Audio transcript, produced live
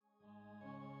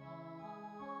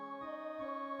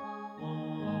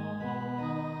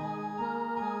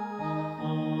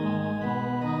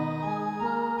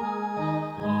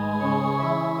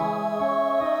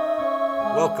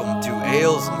Welcome to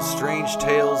Ales and Strange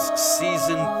Tales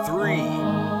Season 3.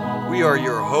 We are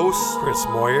your hosts, Chris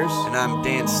Moyers. and I'm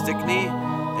Dan Stickney.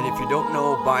 And if you don't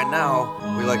know by now,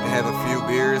 we like to have a few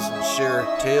beers and share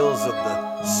tales of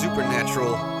the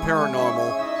supernatural,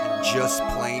 paranormal, and just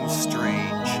plain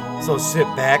strange. So sit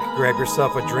back, grab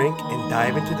yourself a drink, and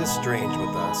dive into the strange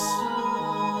with us.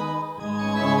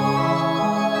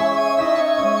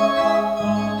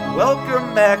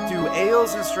 Welcome back to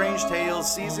Ales and Strange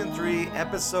Tales Season 3,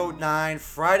 Episode 9,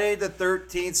 Friday the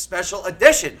 13th Special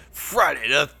Edition. Friday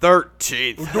the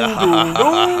 13th.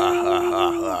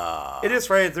 It is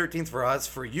Friday the 13th for us.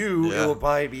 For you, Yeah. it will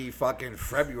probably be fucking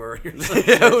February or Yeah,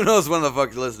 something. who knows when the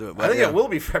fuck you listen to it. But I think yeah. it will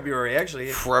be February,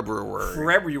 actually. February.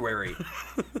 February.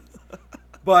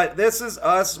 But this is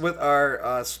us with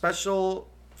our special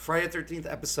Friday the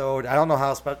 13th episode. I don't know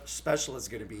how special it's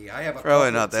going to be. I have a Probably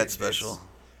couple not of that tidbits. special.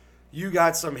 You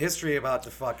got some history about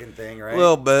the fucking thing, right? A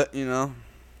little bit, you know.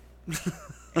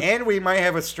 And we might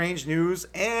have a strange news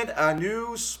and a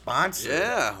new sponsor.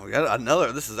 Yeah, we got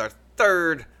another. This is our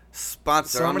third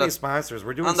sponsor. So on many the, sponsors.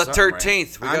 We're doing on the something right.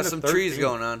 13th. We On got the some trees 13th.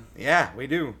 going on. Yeah, we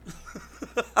do.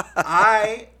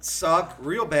 I suck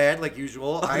real bad, like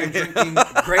usual. I am drinking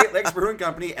Great Lakes Brewing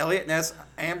Company Elliott Ness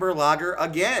Amber Lager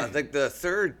again. I think the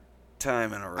third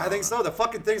time in a row. I think so. The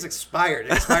fucking thing's expired.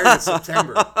 It expired in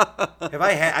September.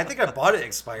 I think I bought it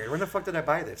expired. When the fuck did I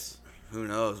buy this? Who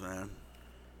knows, man?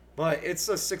 But it's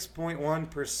a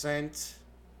 6.1%.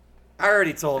 I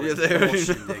already told you. Yeah, It's they already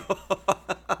bullshit know. thing.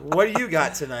 What do you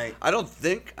got tonight? I don't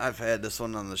think I've had this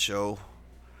one on the show.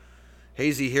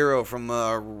 Hazy Hero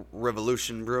from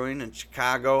Revolution Brewing in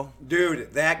Chicago.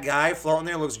 Dude, that guy floating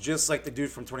there looks just like the dude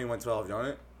from 2112, don't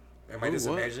it? Am I Who, just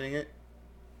what? imagining it?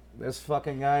 This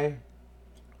fucking guy.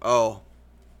 Oh.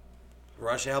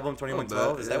 Rush album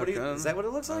 2112. Is that what is that what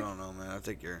it looks like? I don't know, man. I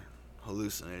think you're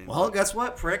hallucinating. Well, guess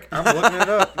what, prick? I'm looking it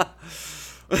up.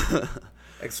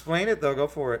 Explain it though. Go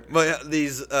for it. But yeah,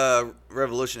 these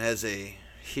Revolution has a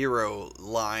hero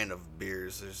line of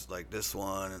beers. There's like this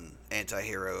one and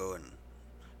Anti-Hero and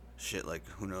shit, like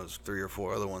who knows, 3 or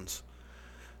 4 other ones.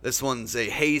 This one's a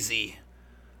hazy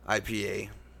IPA,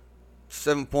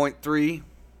 7.3.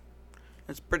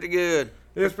 It's pretty good.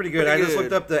 It was pretty good. Pretty I just good.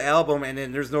 looked up the album and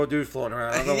then there's no dude floating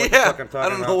around. I don't know what the fuck I'm talking I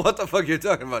don't about. know what the fuck you're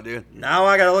talking about, dude. Now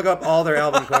I gotta look up all their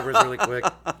album covers really quick.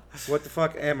 What the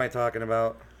fuck am I talking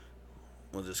about?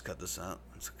 We'll just cut this out.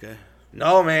 It's okay.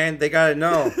 No, man, they gotta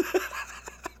know.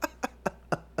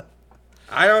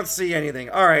 I don't see anything.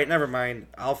 All right, never mind.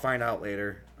 I'll find out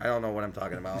later. I don't know what I'm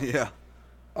talking about. Yeah.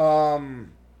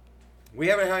 We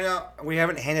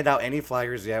haven't handed out any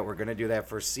flyers yet. We're gonna do that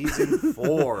for season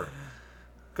 4.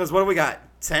 Cause what do we got?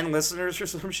 10 listeners or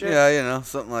some shit? Yeah, you know,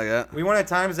 something like that. We want to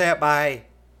times that by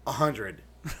 100,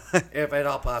 if at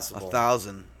all possible.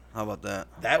 1,000. How about that?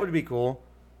 That would be cool.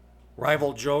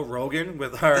 Rival Joe Rogan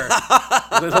with our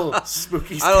little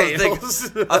spooky I don't tales.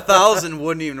 think 1,000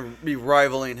 wouldn't even be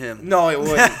rivaling him. No, it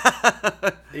wouldn't.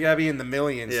 You gotta be in the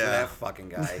millions Yeah. for that fucking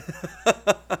guy.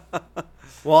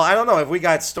 Well, I don't know. If we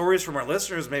got stories from our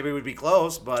listeners, maybe we'd be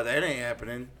close, but that ain't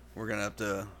happening. We're going to have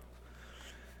to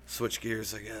switch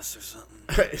gears, I guess, or something.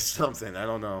 It's something. I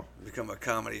don't know. Become a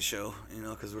comedy show, you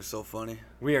know, because we're so funny.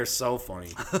 We are so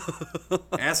funny.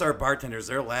 Ask our bartenders.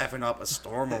 They're laughing up a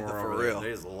storm over, For over real. there.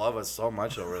 They just love us so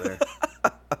much over there.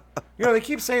 You know, they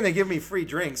keep saying they give me free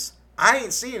drinks. I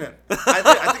ain't seen it.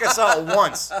 I think I saw it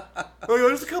once. Oh,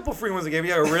 there's a couple free ones they gave me.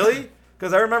 Yeah, really?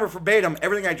 Because I remember verbatim,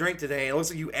 everything I drank today, it looks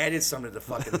like you added some to the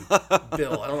fucking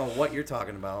bill. I don't know what you're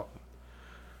talking about.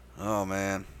 Oh,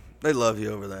 man. They love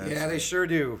you over there. Yeah, they sure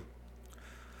do.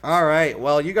 All right.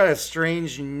 Well, you got a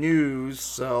strange news,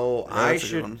 so Yeah, I that's a good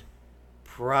should one.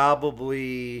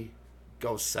 probably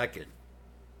go second.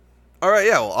 All right,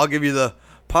 yeah, well, I'll give you the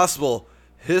possible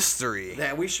history.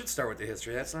 Yeah, we should start with the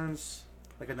history. That sounds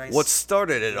like a nice. What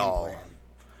started it game all?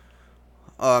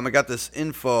 plan. I got this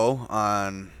info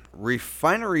on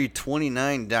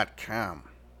refinery29.com.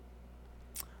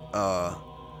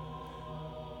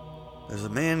 There's a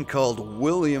man called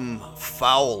William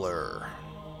Fowler.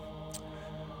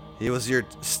 He was your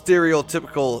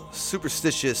stereotypical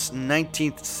superstitious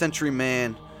 19th century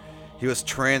man. He was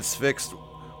transfixed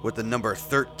with the number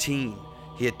 13.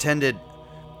 He attended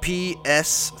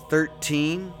PS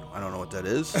 13. I don't know what that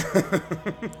is.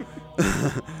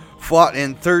 Fought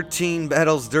in 13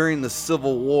 battles during the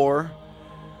Civil War.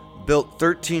 Built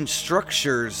 13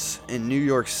 structures in New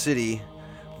York City.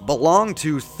 Belonged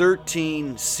to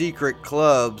 13 secret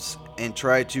clubs and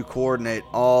tried to coordinate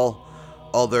all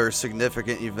other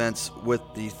significant events with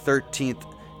the 13th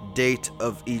date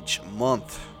of each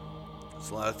month. There's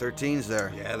a lot of 13s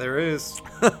there. Yeah, there is.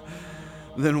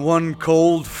 Then one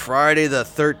cold Friday the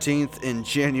 13th in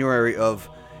January of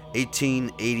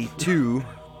 1882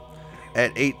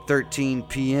 at 8:13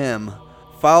 p.m.,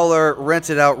 Fowler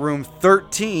rented out room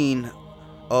 13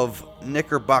 of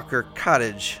Knickerbocker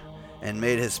Cottage and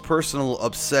made his personal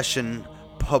obsession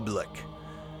public.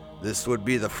 This would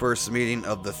be the first meeting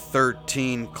of the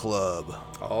 13 Club.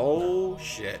 Oh,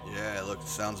 shit. Yeah, look,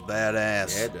 sounds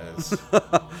badass. Yeah, it does.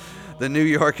 The New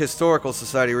York Historical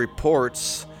Society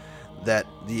reports that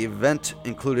the event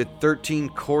included 13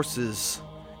 courses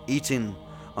eaten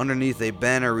underneath a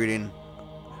banner reading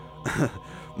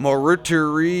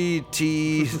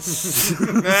Morituritis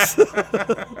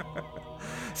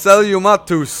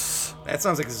Salumatus. That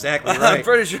sounds exactly right. I'm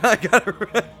pretty sure I got it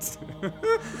right.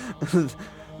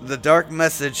 The dark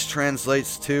message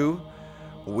translates to,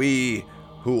 "We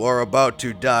who are about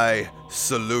to die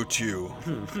salute you."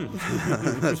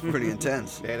 That's pretty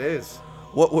intense. It is.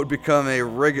 What would become a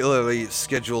regularly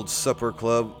scheduled supper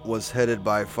club was headed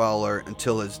by Fowler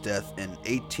until his death in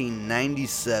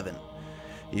 1897.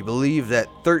 He believed that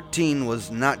 13 was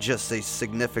not just a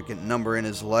significant number in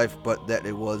his life, but that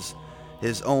it was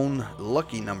his own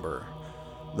lucky number.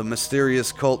 The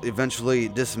mysterious cult eventually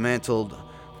dismantled,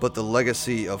 but the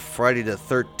legacy of Friday the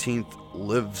 13th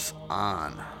lives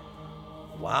on.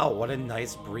 Wow, what a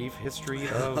nice brief history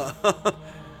of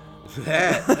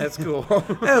that. That's cool.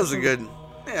 That was a good...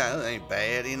 Yeah, that ain't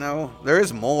bad, you know. There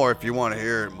is more if you want to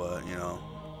hear it, but, you know.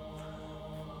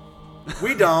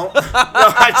 We don't.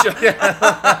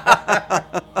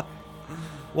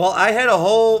 Well, I had a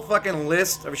whole fucking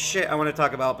list of shit I want to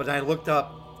talk about, but then I looked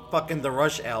up fucking the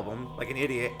Rush album like an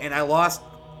idiot, and I lost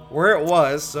where it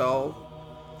was, so...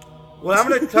 What I'm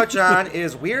going to touch on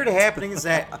is weird happenings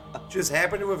that just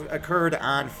happened to have occurred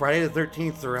on Friday the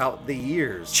 13th throughout the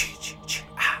years.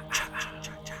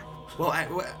 Well,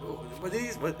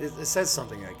 it says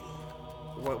something like,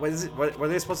 what is it? What are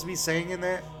they supposed to be saying in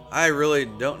that? I really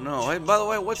don't know. Hey, by the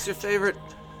way, what's your favorite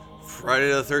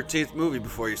Friday the 13th movie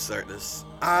before you start this?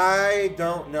 I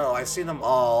don't know. I've seen them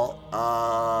all.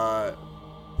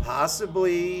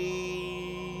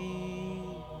 Possibly.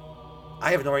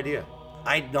 I have no idea.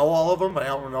 I know all of them, but I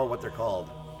don't know what they're called.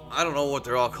 I don't know what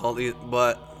they're all called either,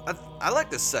 but I like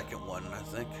the second one, I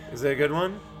think. Is it a good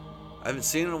one? I haven't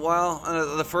seen it in a while.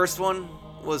 The first one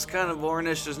was kind of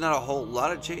boringish. There's not a whole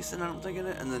lot of Jason, I don't think, in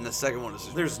it. And then the second one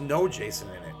is... There's no Jason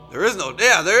in it. There is no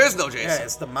Jason. Yeah,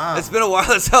 it's the mom. It's been a while,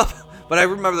 that's up. But I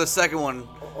remember the second one.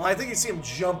 Well, I think you see him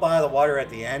jump out of the water at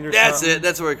the end or That's something. it.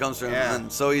 That's where he comes from. Yeah.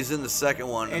 And so he's in the second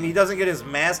one. And he doesn't get his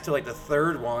mask till like the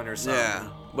third one or something. Yeah,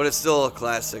 but it's still a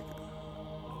classic.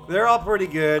 They're all pretty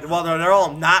good. Well, no, they're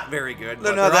all not very good.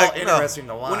 But they're all interesting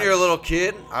to watch. When you're a little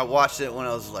kid, I watched it when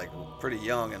I was like pretty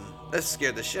young, and that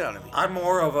scared the shit out of me. I'm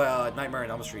more of a Nightmare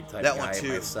on Elm Street type That guy one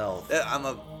too. myself.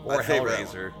 Or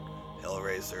Hellraiser.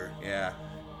 Hellraiser. Yeah.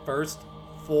 First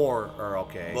 4 are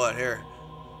okay. But here,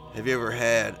 have you ever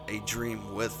had a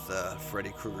dream with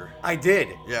Freddy Krueger? I did.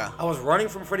 Yeah. I was running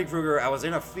from Freddy Krueger. I was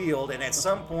in a field, and at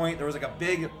some point there was like a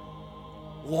big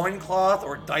loincloth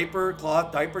or diaper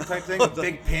type thing with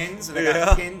big pins, and I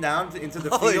got pinned down into the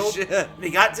Holy field. shit. And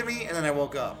he got to me, and then I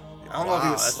woke up. I don't know if he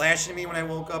was Wow, slashing me when I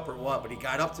woke up or what, but he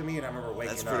got up to me, and I remember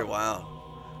waking up. That's pretty wild.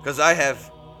 Because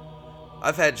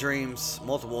I've had dreams,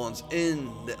 multiple ones,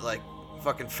 in the, like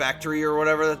fucking factory or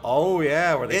whatever. Oh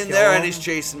yeah, where they in kill there, him. and he's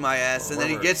chasing my ass, and then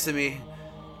he gets to me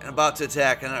and about to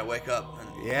attack, and then I wake up.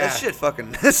 And Yeah. that shit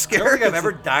fucking I scary. don't think I've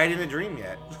ever died in a dream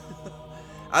yet.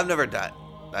 I've never died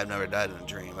in a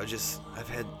dream. I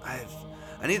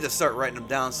need to start writing them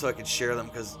down so I can share them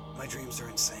because my dreams are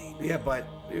insane. Yeah, but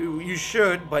you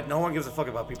should, but no one gives a fuck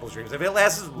about people's dreams. If it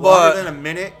lasts But longer than a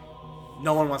minute,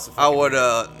 no one wants to fuck. I would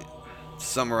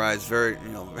summarize very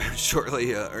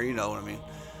shortly, or you know what I mean.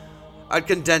 I'd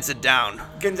condense it down.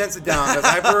 Condense it down, because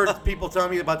I've heard people tell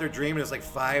me about their dream and it's like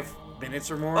 5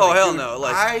 minutes or more. Oh, Like, hell dude, no,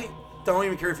 like- I don't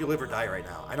even care if you live or die right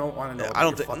now. I don't want to know. I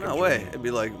don't your think. fucking No way. dream. It'd be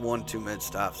like 1-2 minute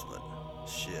stops, but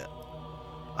shit.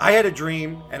 I had a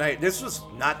dream, and this was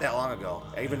not that long ago.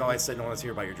 Even though I said no one wants to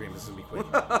hear about your dream, this is gonna be quick.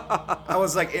 I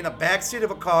was like in a backseat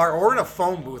of a car or in a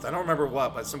phone booth. I don't remember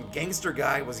what, but some gangster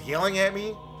guy was yelling at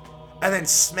me, and then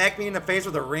smacked me in the face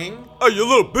with a ring. Oh, you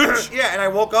little bitch! Yeah, and I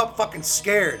woke up fucking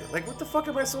scared. Like, what the fuck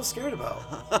am I so scared about?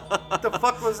 What the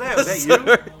fuck was that? Was that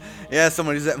you? Yeah,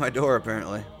 somebody's at my door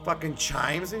apparently. Fucking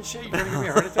chimes and shit? You gonna give me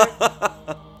a heart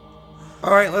attack?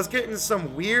 All right, let's get into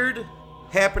some weird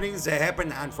happenings that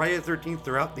happened on Friday the 13th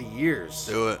throughout the years.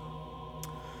 Do it.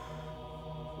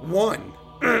 1.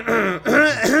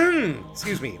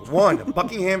 Excuse me. 1.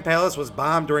 Buckingham Palace was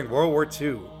bombed during World War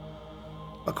II.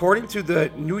 According to the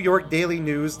New York Daily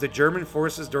News, the German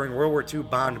forces during World War II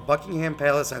bombed Buckingham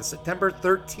Palace on September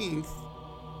 13th,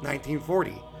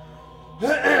 1940.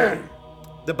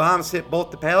 The bombs hit both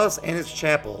the palace and its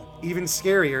chapel. Even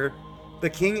scarier, the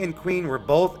king and queen were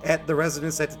both at the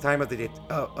residence at the time of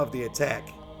the attack.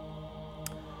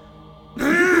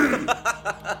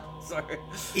 Sorry.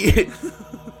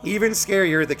 Even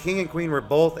scarier, the king and queen were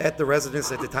both at the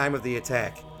residence at the time of the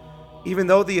attack. Even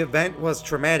though the event was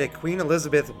traumatic, Queen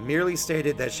Elizabeth merely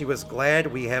stated that she was glad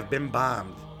we have been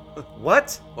bombed.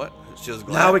 What? What? She was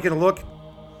glad. Now we can look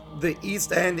the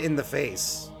East End in the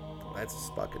face. That's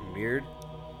fucking weird.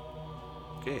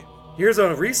 Okay. Here's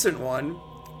a recent one.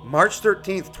 March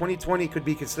 13th, 2020 could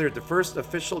be considered the first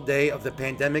official day of the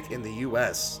pandemic in the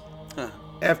U.S. Huh.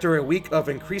 After a week of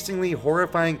increasingly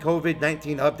horrifying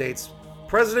COVID-19 updates,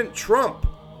 President Trump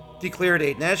declared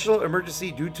a national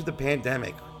emergency due to the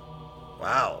pandemic.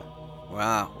 Wow.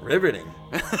 Wow. Riveting.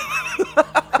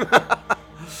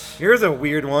 Here's a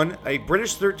weird one. A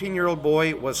British 13-year-old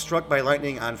boy was struck by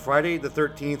lightning on Friday the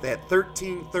 13th at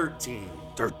 13:13.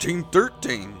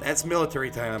 13:13. That's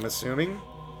military time, I'm assuming.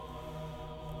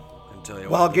 Can tell you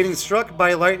While what, getting struck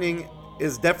by lightning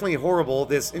is definitely horrible,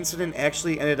 this incident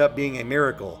actually ended up being a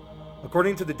miracle.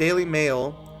 According to the Daily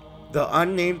Mail, the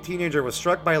unnamed teenager was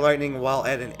struck by lightning while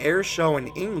at an air show in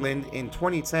England in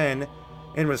 2010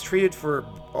 and was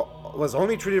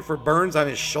only treated for burns on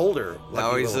his shoulder. now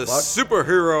Lucky he's a little fuck.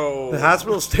 superhero.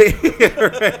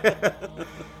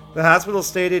 The hospital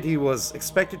stated he was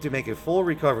expected to make a full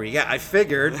recovery. Yeah, I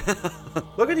figured.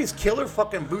 Look at these killer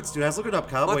fucking boots, dude. I was looking up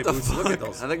cowboy What the boots. fuck? Look at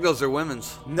those. I think those are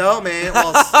women's. No, man.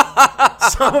 Well,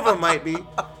 some of them might be,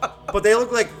 but they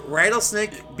look like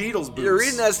rattlesnake Beatles boots. You're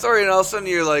reading that story, and all of a sudden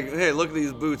you're like, "Hey, look at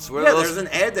these boots." Where Yeah, are those? there's an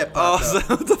ad that Oh, popped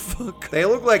up. what the fuck? They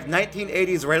look like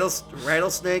 1980s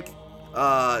rattlesnake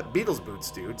Beatles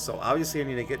boots, dude. So obviously I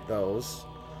need to get those.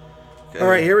 Okay. All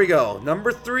right, here we go.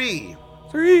 Number 3.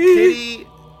 3. Kitty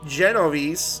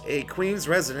Genovese, a Queens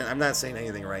resident, I'm not saying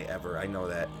anything right ever, I know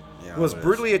that, Yeah, was it is.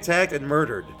 brutally attacked and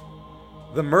murdered.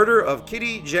 The murder of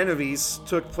Kitty Genovese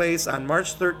took place on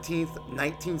March 13th,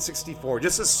 1964.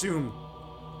 Just assume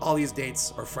all these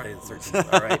dates are Friday the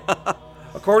 13th, all right?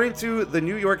 According to the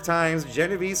New York Times,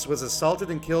 Genovese was assaulted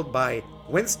and killed by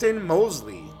Winston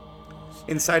Mosley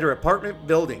inside her apartment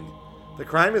building. The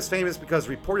crime is famous because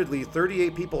reportedly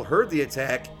 38 people heard the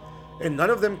attack, and none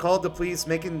of them called the police,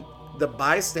 making the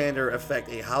bystander effect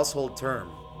a household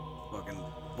term. Fucking,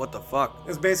 what the fuck?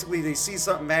 It's basically they see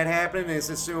something bad happening and they just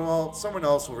assume, well, someone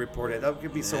else will report it. That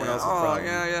could be someone else's problem.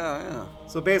 Yeah.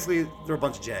 So basically, they're a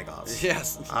bunch of jagoffs.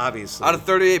 Yes. Obviously. Out of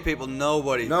 38 people,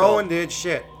 nobody. No called. one did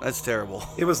shit. That's terrible.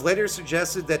 It was later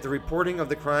suggested that the reporting of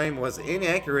the crime was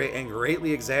inaccurate and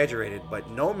greatly exaggerated, but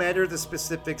no matter the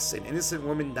specifics, an innocent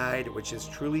woman died, which is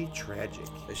truly tragic.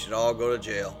 They should all go to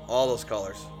jail. All those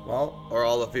colors. Well, Or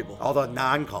all the people. all the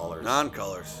non-callers.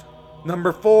 Non-colors.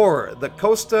 Number 4, the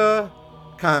Costa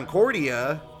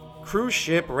Concordia cruise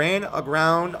ship ran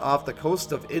aground off the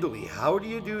coast of Italy. How do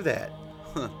you do that?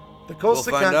 The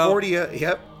Costa We'll find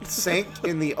Concordia, sank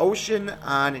in the ocean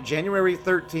on January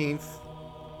 13th,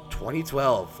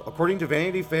 2012. According to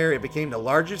Vanity Fair, it became the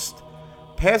largest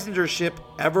passenger ship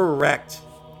ever wrecked,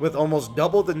 with almost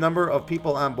double the number of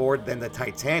people on board than the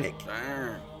Titanic.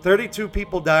 Darn. 32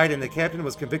 people died, and the captain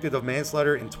was convicted of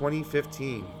manslaughter in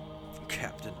 2015.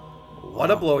 Captain. What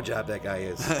a blowjob that guy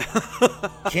is.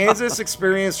 Kansas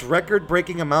experienced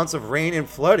record-breaking amounts of rain and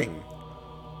flooding.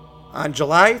 On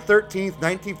July 13th,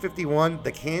 1951,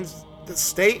 the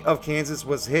state of Kansas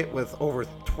was hit with over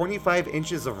 25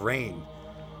 inches of rain.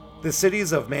 The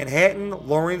cities of Manhattan,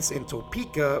 Lawrence, and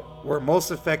Topeka were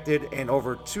most affected, and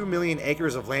over 2 million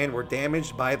acres of land were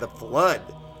damaged by the flood.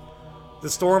 The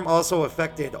storm also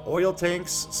affected oil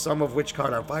tanks, some of which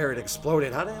caught on fire and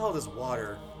exploded. How the hell does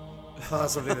water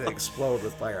cause something to explode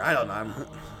with fire? I don't know. I'm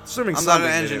assuming I'm not something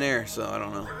an did it. engineer, so I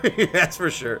don't know. That's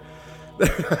for sure.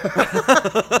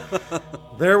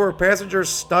 There were passengers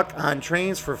stuck on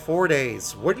trains for 4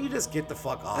 days. Wouldn't you just get the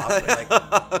fuck off? Like,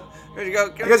 Here you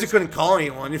go. I guess you couldn't call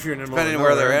anyone if you're in the middle of Depending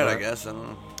where they're nowhere, at, I but- guess. I don't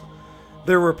know.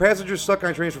 There were passengers stuck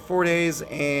on trains for 4 days,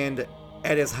 and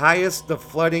at its highest, the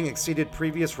flooding exceeded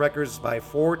previous records by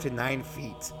 4 to 9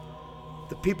 feet.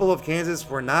 The people of Kansas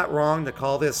were not wrong to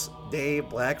call this day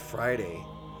Black Friday.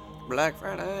 Black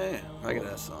Friday. I get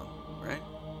that song, right?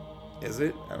 Is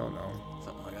it? I don't know.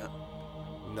 Something like that.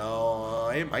 No,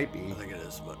 it might be. I think it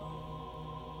is, but.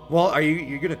 Well, are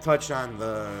you're gonna touch on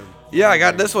the? Yeah, I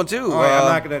got this one too. All right, I'm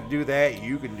not gonna do that.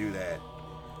 You can do that.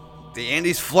 The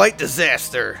Andes flight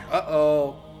disaster.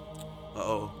 Uh-oh.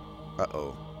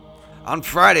 Uh-oh. On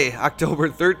Friday, October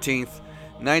 13th,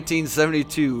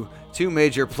 1972, two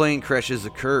major plane crashes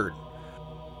occurred.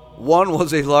 One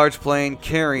was a large plane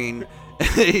carrying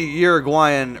a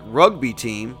Uruguayan rugby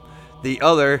team. The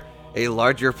other, a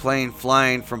larger plane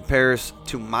flying from Paris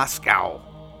to Moscow.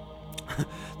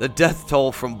 The death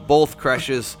toll from both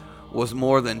crashes was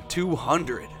more than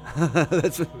 200.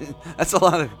 That's a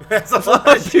lot of That's a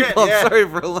lot of shit, people. yeah. I'm sorry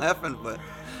for laughing, but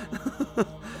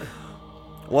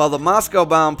while the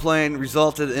Moscow-bound plane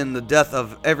resulted in the death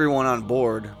of everyone on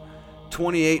board,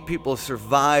 28 people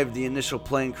survived the initial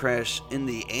plane crash in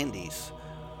the Andes,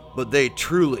 but they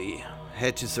truly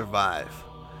had to survive.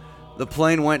 The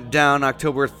plane went down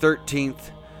October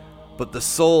 13th, but the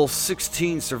sole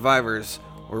 16 survivors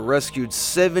were rescued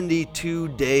 72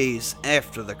 days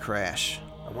after the crash.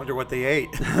 I wonder what they ate.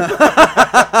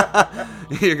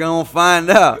 You're going to find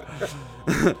out.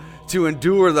 To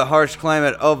endure the harsh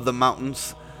climate of the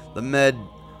mountains, the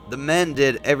men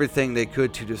did everything they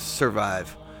could to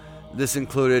survive. This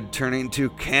included turning to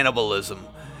cannibalism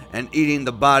and eating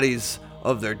the bodies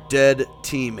of their dead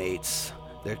teammates.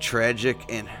 Their tragic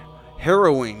and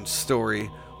harrowing story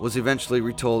was eventually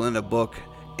retold in a book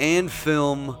and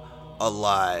film,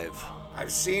 Alive.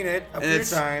 I've seen it a And few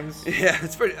it's- times. Yeah,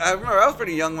 it's pretty. I remember I was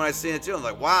pretty young when I seen it too. I'm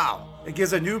like, wow. It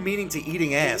gives a new meaning to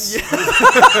eating ass.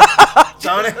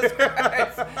 Don't it?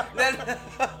 Then,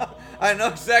 I know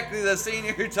exactly the scene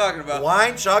you're talking about.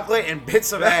 Wine, chocolate, and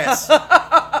bits of ass.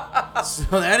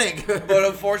 So that ain't good. But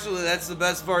unfortunately, that's the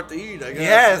best part to eat, I guess.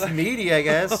 Yeah, it's meaty, I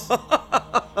guess.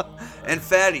 And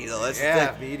fatty, though. That's the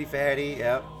Yeah, thing. meaty, fatty,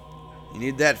 yep. You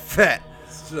need that fat.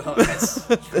 So that's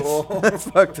cool. That's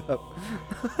fucked up.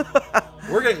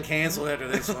 We're getting canceled after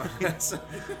this one.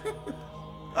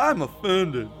 I'm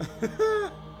offended.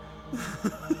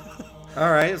 All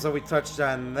right, so we touched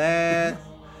on that.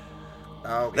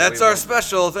 Okay, That's we our went-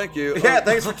 special. Thank you. Yeah,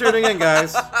 thanks for tuning in,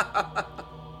 guys.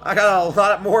 I got a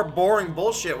lot more boring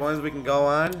bullshit ones we can go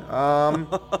on.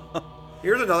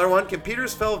 Here's another one.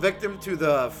 Computers fell victim to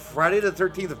the Friday the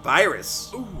 13th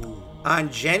virus. Ooh.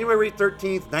 On January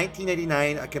 13th,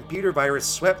 1989, a computer virus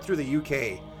swept through the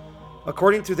UK.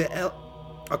 According to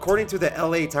the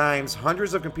LA Times,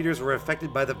 hundreds of computers were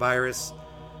affected by the virus,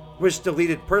 which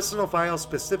deleted personal files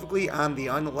specifically on the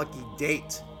unlucky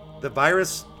date. The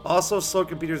virus also slowed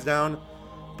computers down,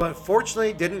 but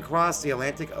fortunately didn't cross the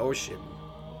Atlantic Ocean.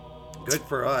 Good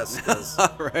for us, 'cause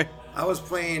Right. I was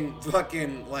playing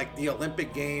fucking like the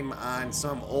Olympic game on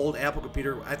some old Apple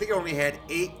computer. I think it only had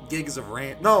 8 gigs of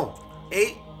RAM. No,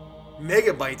 8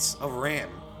 megabytes of RAM.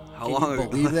 How Can long you ago?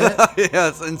 believe that? Yeah,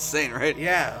 it's insane, right?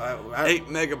 Yeah. 8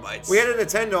 megabytes. We had a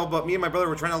Nintendo, but me and my brother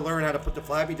were trying to learn how to put the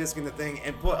floppy disk in the thing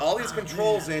and put all these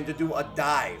controls in to do a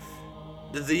dive.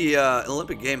 The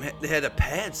Olympic game, they had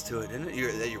pads to it, didn't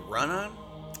it? That you run on?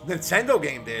 Nintendo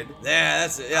game did. Yeah,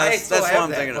 that's it. Yeah, I that's, still that's have what I'm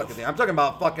that thinking fucking of. thing. I'm talking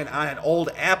about fucking on an old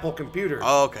Apple computer.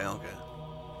 Oh, okay.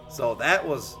 So that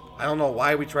was, I don't know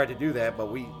why we tried to do that,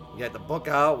 but we had the book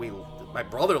out. My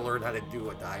brother learned how to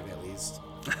do a dive at least.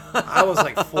 I was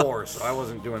like 4, so I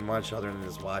wasn't doing much other than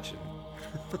just watching.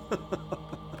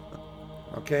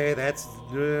 Okay, that's,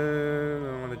 I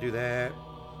don't want to do that.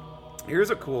 Here's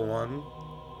a cool one.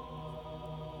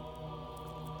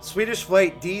 Swedish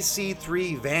flight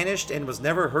DC-3 vanished and was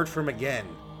never heard from again.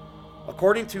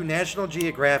 According to National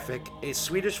Geographic, a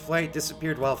Swedish flight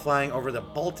disappeared while flying over the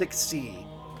Baltic Sea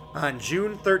on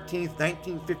June 13,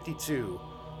 1952.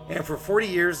 And for 40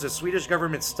 years, the Swedish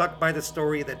government stuck by the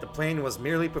story that the plane was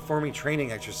merely performing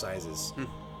training exercises.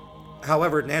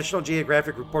 However, National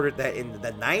Geographic reported that in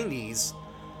the 90s,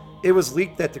 it was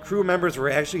leaked that the crew members were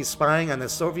actually spying on the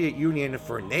Soviet Union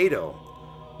for NATO,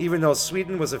 even though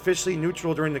Sweden was officially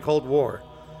neutral during the Cold War.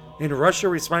 And Russia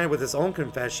responded with its own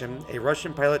confession. A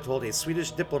Russian pilot told a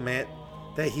Swedish diplomat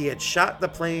that he had shot the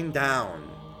plane down.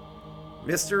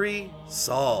 Mystery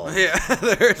solved. Yeah,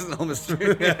 there's no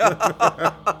mystery.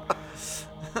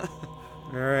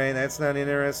 Alright, that's not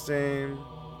interesting.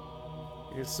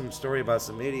 Here's some story about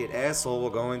some idiot asshole we'll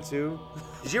go into.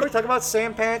 Did you ever talk about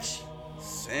Sam Patch?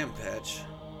 Sam Patch.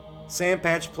 Sam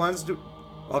Patch plunged to...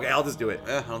 Okay, I'll just do it.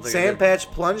 Yeah, I don't think I Sam did. Patch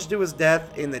plunged to his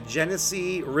death in the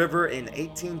Genesee River in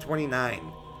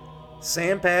 1829.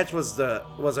 Sam Patch was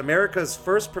America's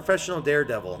first professional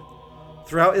daredevil.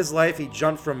 Throughout his life, he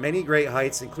jumped from many great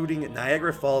heights, including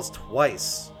Niagara Falls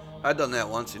twice. I've done that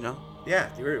once, you know. Yeah,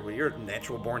 you're a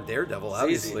natural-born daredevil, It's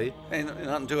obviously. easy. Ain't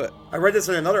nothing to it. I read this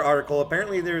in another article.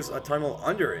 Apparently, there's a tunnel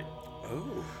under it.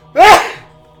 Oh.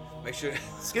 Make sure.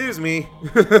 Excuse me.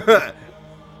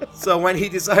 So when he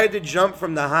decided to jump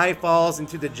from the high falls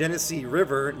into the Genesee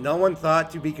River, no one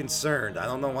thought to be concerned. I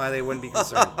don't know why they wouldn't be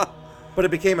concerned. But it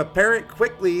became apparent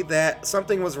quickly that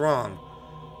something was wrong.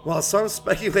 While some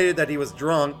speculated that he was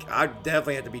drunk, I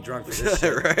definitely had to be drunk for this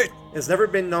shit. Right? It's never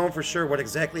been known for sure what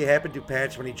exactly happened to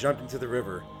Patch when he jumped into the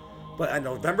river. But on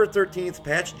November 13th,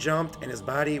 Patch jumped and his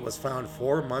body was found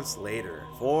 4 months later.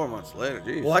 4 months later,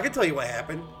 jeez. Well, I can tell you what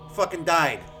happened. Fucking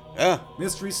died. Yeah.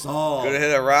 Mystery solved. Could have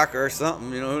hit a rock or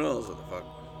something, you know, who knows what the fuck.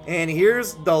 And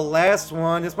here's the last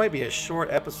one. This might be a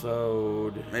short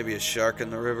episode. Maybe a shark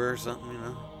in the river or something, you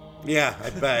know? Yeah,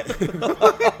 I bet.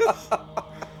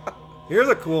 Here's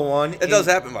a cool one. It does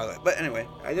happen, by the way. But anyway.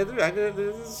 I did.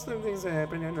 There's some things that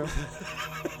happen, I know.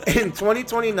 In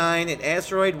 2029, an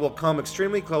asteroid will come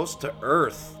extremely close to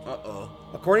Earth. Uh-oh.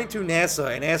 According to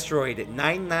NASA, an asteroid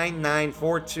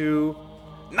 99942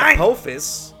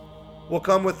 Apophis will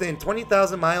come within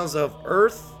 20,000 miles of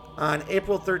Earth on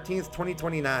April 13th,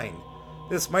 2029.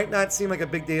 This might not seem like a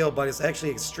big deal, but it's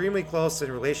actually extremely close in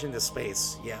relation to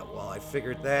space. Yeah, well, I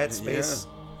figured that. Space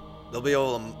They'll be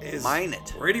able to mine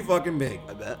it. pretty fucking big.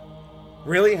 I bet.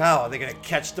 Really? How? Are they going to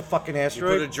catch the fucking You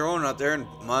asteroid? put a drone out there and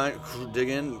mine, dig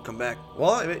in, and come back.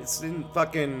 Well, it's in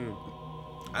fucking,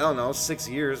 I don't know, 6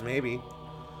 years maybe.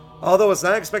 Although it's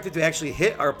not expected to actually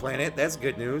hit our planet, that's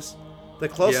good news. The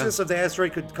closeness of the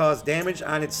asteroid could cause damage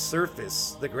on its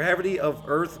surface. The gravity of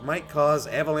Earth might cause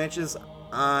avalanches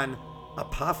on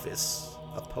Apophis.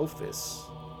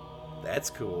 That's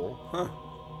cool. Huh.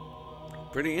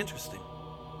 Pretty interesting.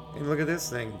 And look at this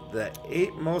thing. The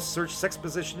 8 most searched sex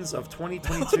positions of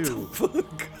 2022.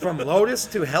 From Lotus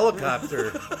to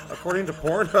helicopter. According to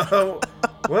Pornhub.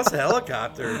 What's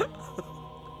helicopter?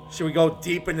 Should we go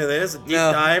deep into this? A deep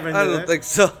dive into I don't think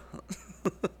so.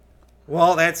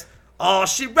 Well, that's all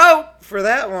she wrote for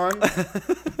that one.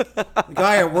 The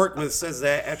guy I work with says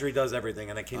that after he does everything,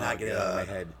 and I cannot get it out of my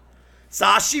head. That's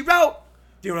all she wrote.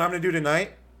 Do you know what I'm going to do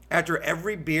tonight? After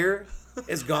every beer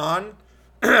is gone,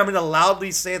 I'm going to loudly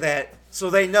say that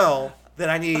so they know that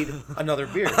I need another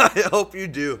beer. I hope you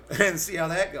do. And see how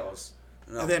that goes.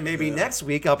 And then maybe next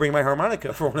week I'll bring my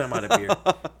harmonica for when I'm out of beer.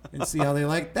 And see how they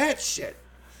like that shit.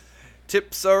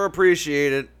 Tips are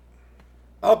appreciated.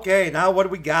 Okay, now what do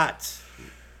we got?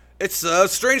 It's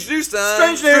strange news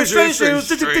time. Strange news. Strange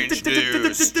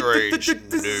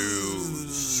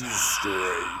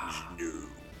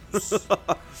news.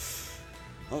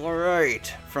 All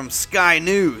right, from Sky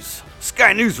News.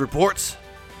 Sky News reports,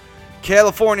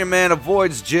 California man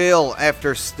avoids jail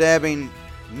after stabbing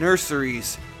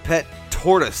nursery's pet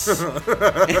tortoise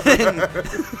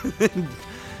in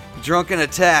drunken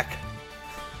attack.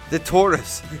 The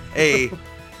tortoise, a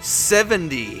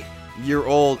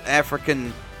 70-year-old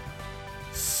African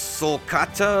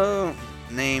sulcata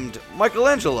named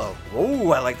Michelangelo.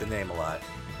 Oh, I like the name a lot.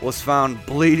 Was found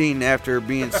bleeding after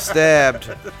being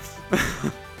stabbed.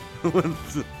 You're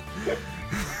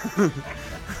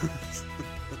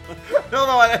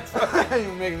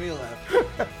making me laugh.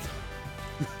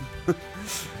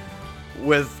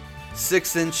 With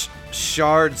 6-inch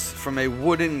shards from a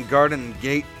wooden garden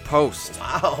gate post.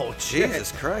 Wow,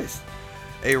 Jesus Christ.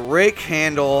 A rake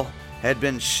handle had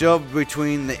been shoved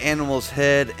between the animal's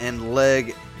head and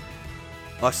leg.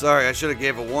 Oh, sorry, I should have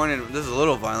gave a warning. This is a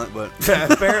little violent, but...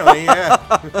 Apparently, yeah.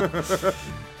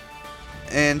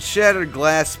 And shattered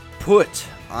glass put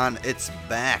on its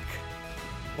back.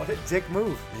 What a dick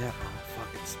move. Yeah. Oh,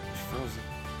 fuck, it's frozen.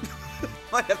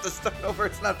 Might have to start over.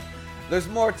 It's not... There's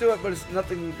more to it, but it's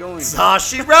nothing going. That's all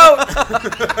she wrote.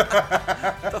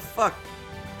 What the fuck?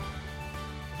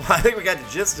 Well, I think we got the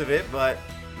gist of it, but...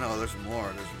 No, there's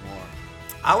more. There's more.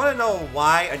 I want to know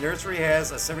why a nursery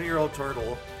has a 70-year-old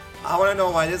turtle. I want to know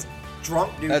why this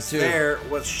drunk dude's there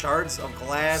with shards of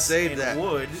glass and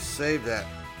wood. Save that.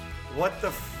 What the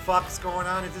fuck's going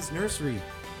on at this nursery?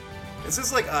 Is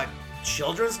this like a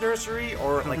children's nursery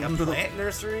or like a plant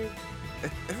nursery?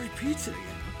 It repeats it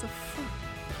again. What the fuck?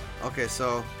 Okay,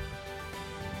 so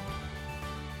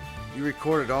you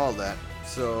recorded all that,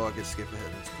 so I can skip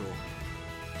ahead. That's cool.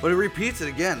 But it repeats it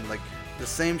again, like the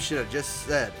same shit I just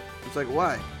said. It's like,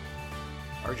 why?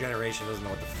 Our generation doesn't know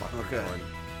what the fuck we're doing.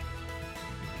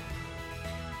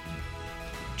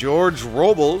 George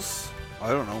Robles, I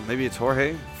don't know, maybe it's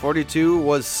Jorge, 42,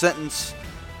 was sentenced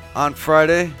on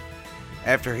Friday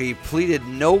after he pleaded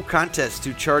no contest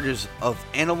to charges of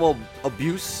animal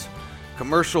abuse,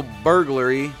 commercial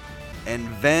burglary, and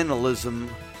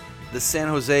vandalism, the San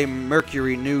Jose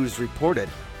Mercury News reported.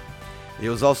 He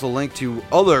was also linked to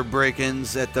other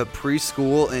break-ins at the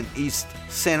preschool in East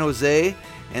San Jose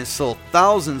and stole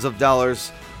thousands of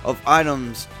dollars of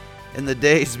items in the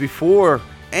days before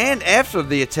and after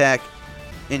the attack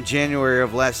in January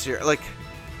of last year. Like,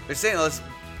 they're saying this,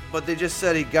 but they just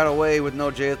said he got away with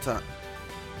no jail time.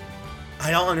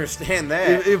 I don't understand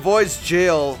that. He avoids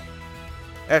jail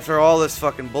After all this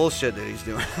fucking bullshit that he's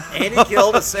doing. And he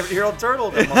killed a 70-year-old turtle.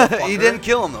 That motherfucker. He didn't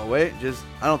kill him though. Wait,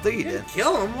 I don't think he did.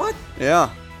 Kill him? What? Yeah.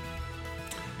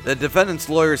 The defendant's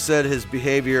lawyer said his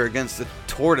behavior against the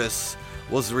tortoise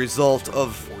was the result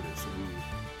of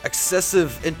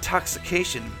excessive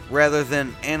intoxication rather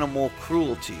than animal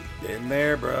cruelty. Been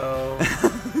there, bro.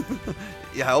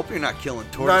 Yeah, I hope you're not killing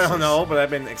tortoises. No, but I've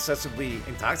been excessively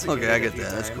intoxicated. Okay, I get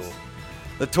that. That's cool.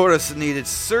 The tortoise needed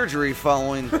surgery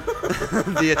following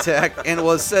the attack and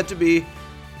was said to be,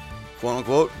 quote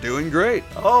unquote, doing great.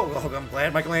 Oh, well, I'm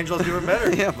glad Michelangelo's doing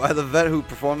better. Yeah, by the vet who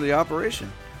performed the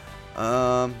operation.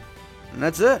 And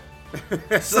that's it.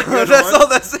 That's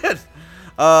That's it.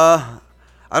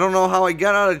 I don't know how he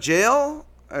got out of jail.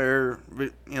 Or,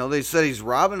 they said he's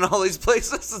robbing all these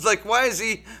places. It's like, why is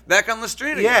he back on the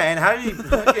street again? Yeah, and how did he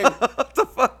fucking What the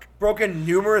fuck? broken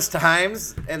numerous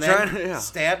times and then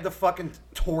stabbed the fucking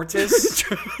tortoise?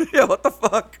 Yeah, what the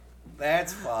fuck?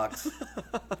 That's fucked.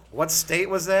 What state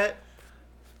was that?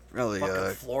 Really,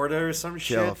 Fucking Florida or some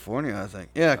shit? California, I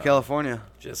think. Yeah, California.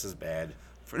 Just as bad.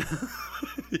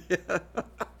 Yeah.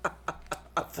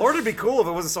 Florida'd be cool if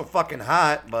it wasn't so fucking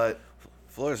hot, but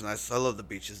Florida's nice. I love the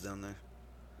beaches down there.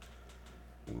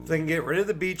 if they can get rid of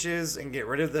the beaches and get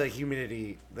rid of the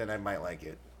humidity, then I might like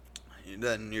it.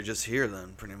 Then you're just here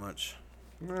then, pretty much.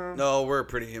 No. No, we're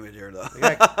pretty humid here, though.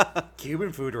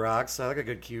 Cuban food rocks. I like a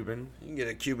good Cuban. You can get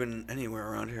a Cuban anywhere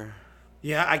around here.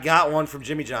 Yeah, I got one from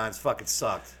Jimmy John's. Fucking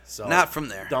sucked. So Not from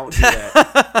there. Don't do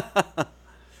that.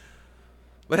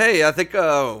 But hey, I think,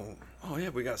 oh yeah,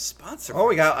 we got a sponsor. Oh,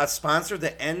 we got a sponsor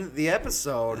to end the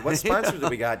episode. What sponsor do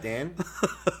we got, Dan?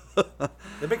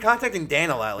 They've been contacting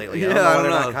Dan a lot lately. I don't know why they're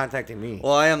not contacting me.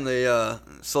 Well, I am the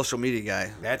social media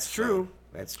guy. That's true.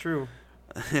 That's true.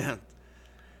 Yeah.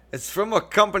 It's from a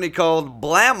company called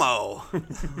Blammo.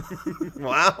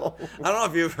 Wow. I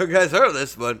don't know if you guys heard of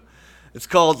this, but it's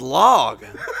called Log.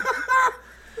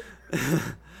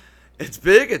 It's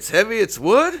big, it's heavy, it's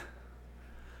wood.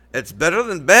 It's better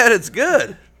than bad, it's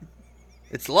good.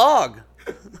 It's Log.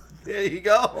 There you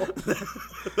go.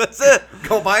 That's it.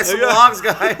 Go buy some logs,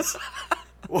 guys.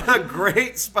 What a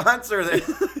great sponsor.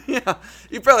 Yeah.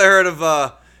 You probably heard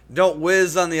of Don't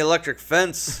Whiz on the Electric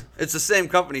Fence. It's the same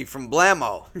company from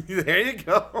Blammo. There you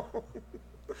go.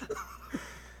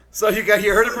 So you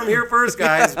heard it from here first,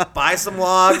 guys. Yeah. Buy some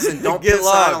logs and don't piss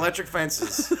on electric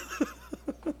fences.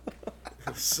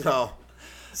 So,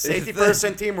 safety first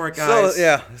and teamwork, guys.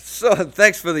 So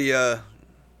thanks for the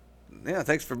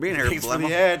thanks for being here. Thanks for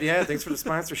the ad. Yeah, thanks for the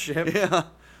sponsorship. Yeah,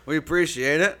 we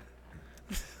appreciate it.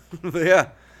 But yeah.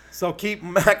 So keep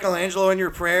Michelangelo in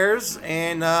your prayers,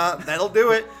 and that'll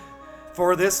do it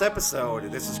for this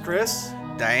episode. This is Chris.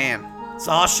 Diane. That's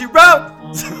all she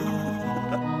wrote.